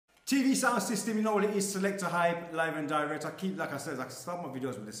TV sound system, you know what it is, selector hype, live and direct. Like I said, I start my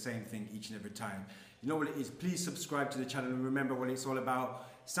videos with the same thing each and every time. You know what it is, please subscribe to the channel and remember what it's all about.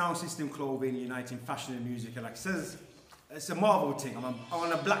 Sound system clothing, uniting fashion and music. And like it says, it's a Marvel thing. I'm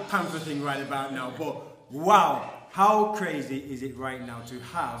on a Black Panther thing right about now. But wow, how crazy is it right now to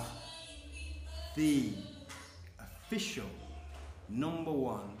have the official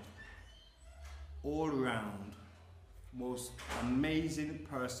 #1 all-round most amazing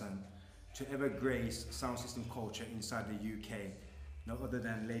person to ever grace sound system culture inside the UK, no other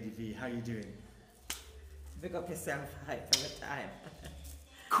than Lady V. How you doing? Big up yourself, hype all the time.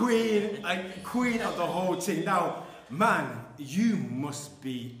 Queen of the whole thing. Now, man, you must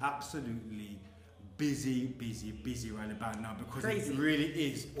be absolutely busy right about now because Crazy. It really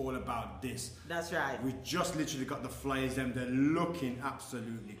is all about this. That's right. We just literally got the flyers, and they're looking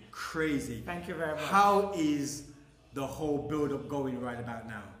absolutely crazy. Thank you very much. How is the whole build-up going right about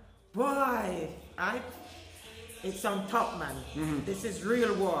now? Boy, it's on top, man. This is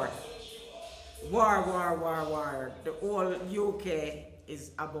real war. War. The whole UK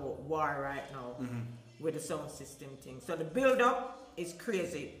is about war right now with the sound system thing. So the build-up is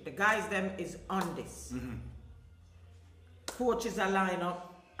crazy. The guys them is on this. Coaches are line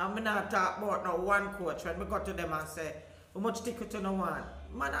up. I'm not talk about no one coach. When we go to them and say, how much ticket you no want?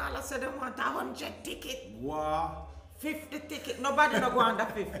 Man, all I said they want 100 ticket. Wow. 50 ticket. Nobody no go under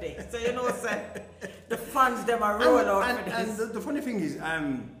 50. So you know, say the fans them are roll out for this. And the funny thing is,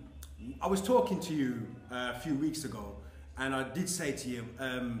 I was talking to you a few weeks ago, and I did say to you,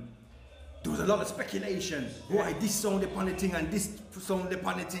 there was a lot of speculation. Why this song upon the thing and this song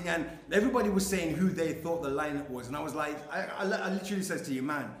upon the thing, and everybody was saying who they thought the lineup was, and I was like, I literally said to you,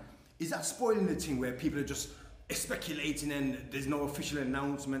 man, is that spoiling the thing where people are just speculating and there's no official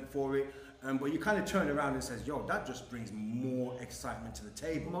announcement for it? But you kind of turn around and says, yo, that just brings more excitement to the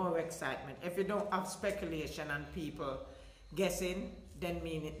table. More excitement. If you don't have speculation and people guessing, then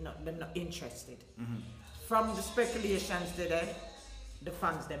mean they're not interested. From the speculations today, the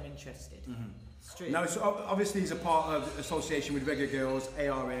fans them interested. Straight. Now, so obviously, it's a part of the association with Reggae Girls,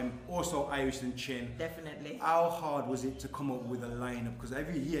 ARM, also Irish and Chin. Definitely. How hard was it to come up with a lineup? Because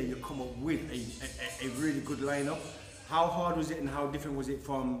every year you come up with a really good lineup. How hard was it, and how different was it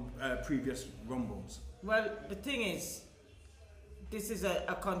from previous Rumbles? Well, the thing is, this is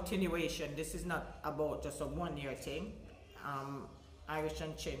a continuation. This is not about just a one-year thing. Irish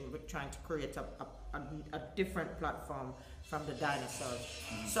and Chin, we're trying to create a different platform from the dinosaurs.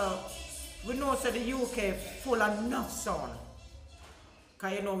 So we know that the UK full enough sound.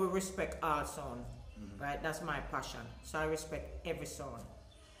 Because you know we respect all sound. Right? That's my passion. So I respect every sound.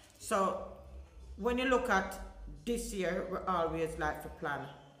 So when you look at this year, we always like to plan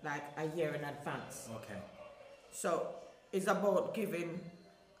like a year in advance. Okay. So it's about giving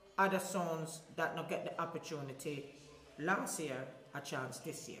other sounds that not get the opportunity last year a chance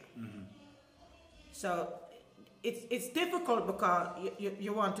this year. So it's difficult because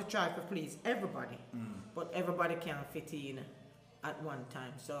you want to try to please everybody, but everybody can't fit in at one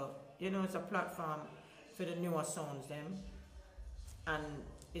time. So you know, it's a platform for the newer sounds them, and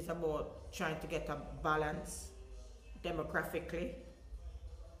it's about trying to get a balance demographically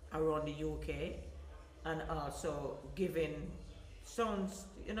around the UK, and also giving sounds,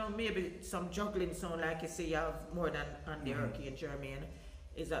 you know, maybe some juggling sound like you see you have more than Andy Herky and Jermaine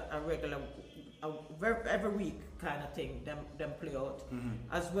is a regular, every week kind of thing them play out,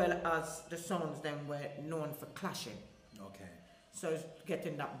 as well as the sounds them were known for clashing. Okay. So it's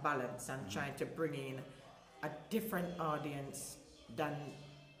getting that balance and trying to bring in a different audience than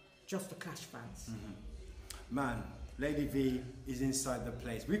just the Clash fans. Man, Lady V is inside the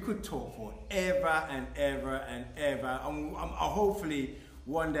place. We could talk for ever and ever and ever. Hopefully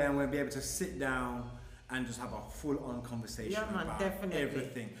one day I'm going to be able to sit down and just have a full-on conversation about definitely.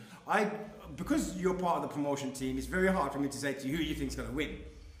 everything. Because you're part of the promotion team, it's very hard for me to say to you who you think is going to win.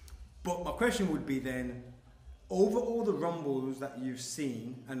 But my question would be then, over all the rumbles that you've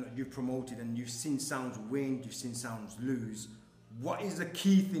seen and you've promoted, and you've seen sounds win, you've seen sounds lose, what is the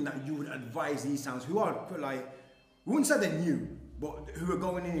key thing that you would advise these sounds who are like, we wouldn't say they're new, but who are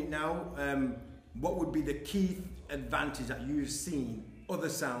going in it now, what would be the key advantage that you've seen other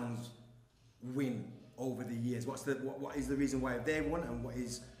sounds win over the years? What is the reason why they won, and what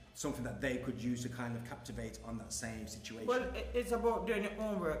is something that they could use to kind of captivate on that same situation? Well, it's about doing your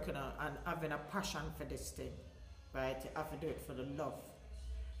own work, you know, and having a passion for this thing, right? You have to do it for the love.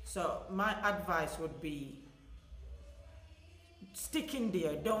 So my advice would be stick in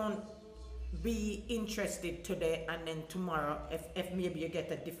there. Don't be interested today and then tomorrow, if maybe you get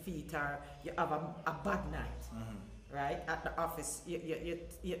a defeat or you have a bad night, right? At the office, you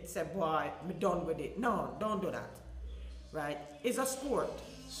say, boy, me done with it. No, don't do that, right? It's a sport,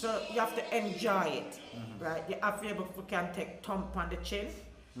 so you have to enjoy it, right? You have to be able to can take thump on the chin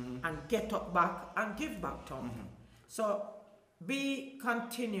and get up back and give back thump. So be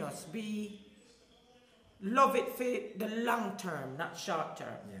continuous, love it for the long term, not short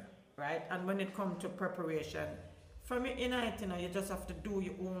term, right? And when it comes to preparation, from your night, you know, you just have to do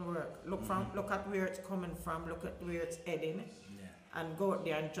your own work. Look at where it's coming from, look at where it's heading, and go out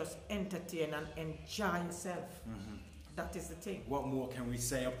there and just entertain and enjoy yourself. That is the thing. What more can we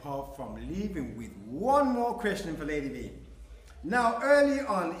say apart from leaving with one more question for Lady V? Now, early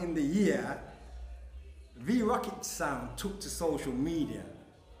on in the year, V ROCKET sound took to social media,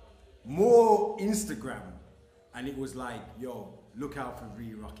 more Instagram, and it was like, yo, look out for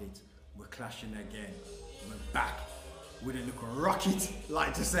V ROCKET, we're clashing again, we're back with a little rocket,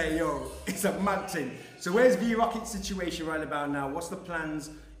 like to say, yo, it's a mad thing. So where's V ROCKET's situation right about now? What's the plans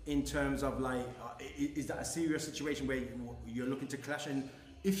in terms of like, is that a serious situation where you're looking to clash? And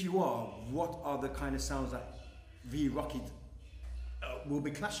if you are, what are the kind of sounds that V ROCKET will be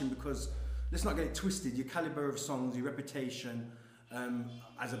clashing? Because let's not get it twisted, your caliber of songs, your reputation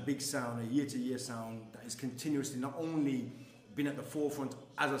as a big sound, a year-to-year sound that is continuously not only been at the forefront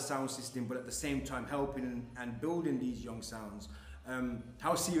as a sound system, but at the same time helping and building these young sounds.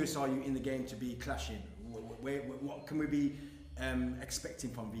 How serious are you in the game to be clashing? What can we be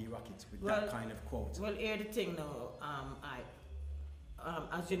expecting from V ROCKET with that kind of quote? Well, here's the thing now,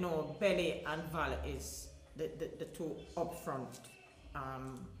 as you know, Belly and Val is the two upfront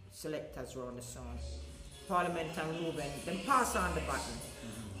selectors around the song. Parliament and Ruben, them pass on the baton.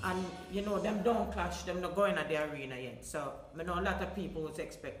 And you know, them don't clash, them not going at the arena yet. So I know a lot of people was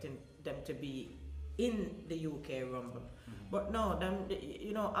expecting them to be in the UK Rumble. But no, them,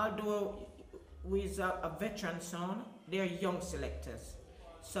 you know, although with a veteran sound, they're young selectors.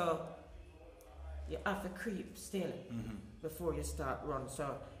 So you have to creep still before you start run.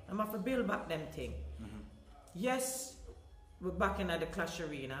 So I'm have to build back them thing. Yes, we're back in at the Clash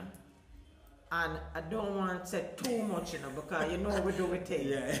Arena. And I don't want to say too much, you know, because you know we do it thing.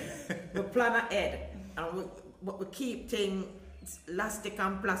 We plan ahead, and we keep things elastic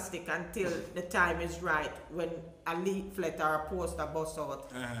and plastic until the time is right when a leaflet or a poster bust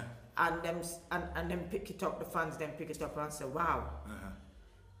out, and them pick it up. The fans then pick it up and say, "Wow,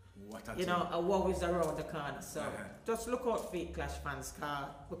 what a you know, a wow is around the corner." So just look out for it, Clash fans, cause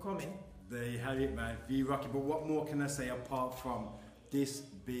we're coming. There you have it, man. V ROCKET. But what more can I say apart from this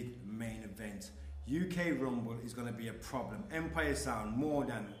big main event? UK Rumble is going to be a problem. Empire Sound, More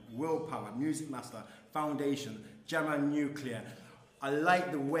Than, Willpower, Music Master, Foundation, Jam and Nuclear. I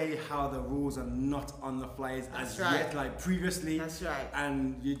like the way how the rules are not on the flyers as yet, like previously. That's right.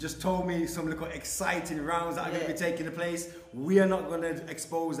 And you just told me some little exciting rounds that are going to be taking place. We are not going to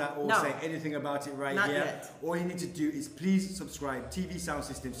expose that or say anything about it right here. Yet. All you need to do is please subscribe. TV Sound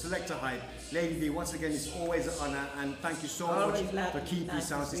System, Selector Hype, Lady V. Once again, it's always an honor, and thank you so much for keeping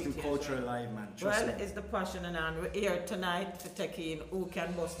Sound System culture alive, man. Trust me. It's the passion, and we're here tonight to take in who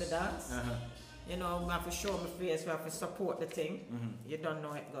can bust the dance. You know, we have to show my face, we have to support the thing. You don't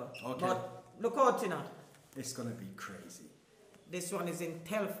know it go. Okay. But look out, you know. It's gonna be crazy. This one is in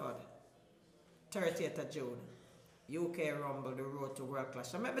Telford, 30th of June. UK Rumble, the road to World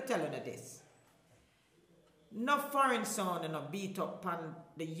Clash. I remember telling you this. No foreign sound and no beat up on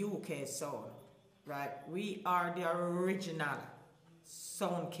the UK sound, right? We are the original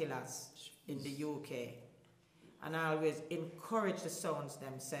sound killers in the UK. And I always encourage the sounds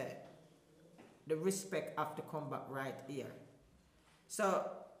them say, the respect have to come back right here. So,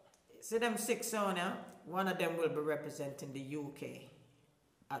 see them 6 sound, one of them will be representing the UK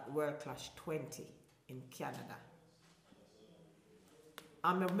at World Clash 20 in Canada.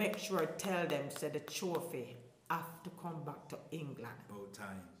 I'm going to make sure I tell them, say the trophy have to come back to England. About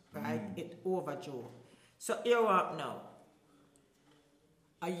time. Right? It overdue. So here up now.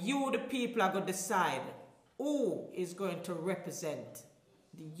 Are you the people are going to decide who is going to represent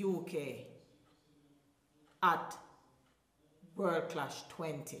the UK at World Clash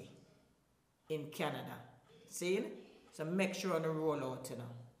 20 in Canada? See? So make sure on the roll out, you know.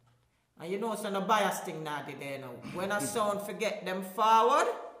 And you know, so no bias thing now there now. When a sound forget them forward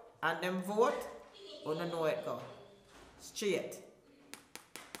and them vote, you don't know it go. Straight.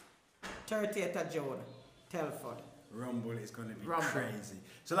 30th of June, Telford. Rumble is going to be crazy.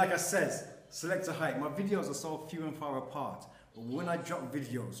 So like I said, Selector Hype, my videos are so few and far apart. But when I drop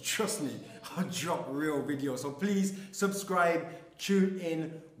videos, trust me, I drop real videos. So please subscribe, tune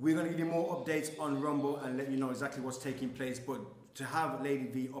in. We're going to give you more updates on Rumble and let you know exactly what's taking place. But to have Lady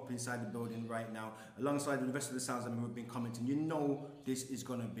V up inside the building right now, alongside the rest of the sounds that we've been commenting, you know this is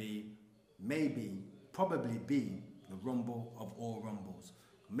going to be, probably be the rumble of all rumbles.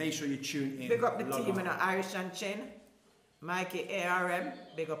 Make sure you tune in. Big up the team in Irish and Chin, Mikey ARM,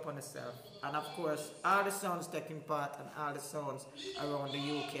 big up on yourself. And of course, all the sounds taking part and all the sounds around the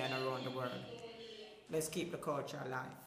UK and around the world. Let's keep the culture alive.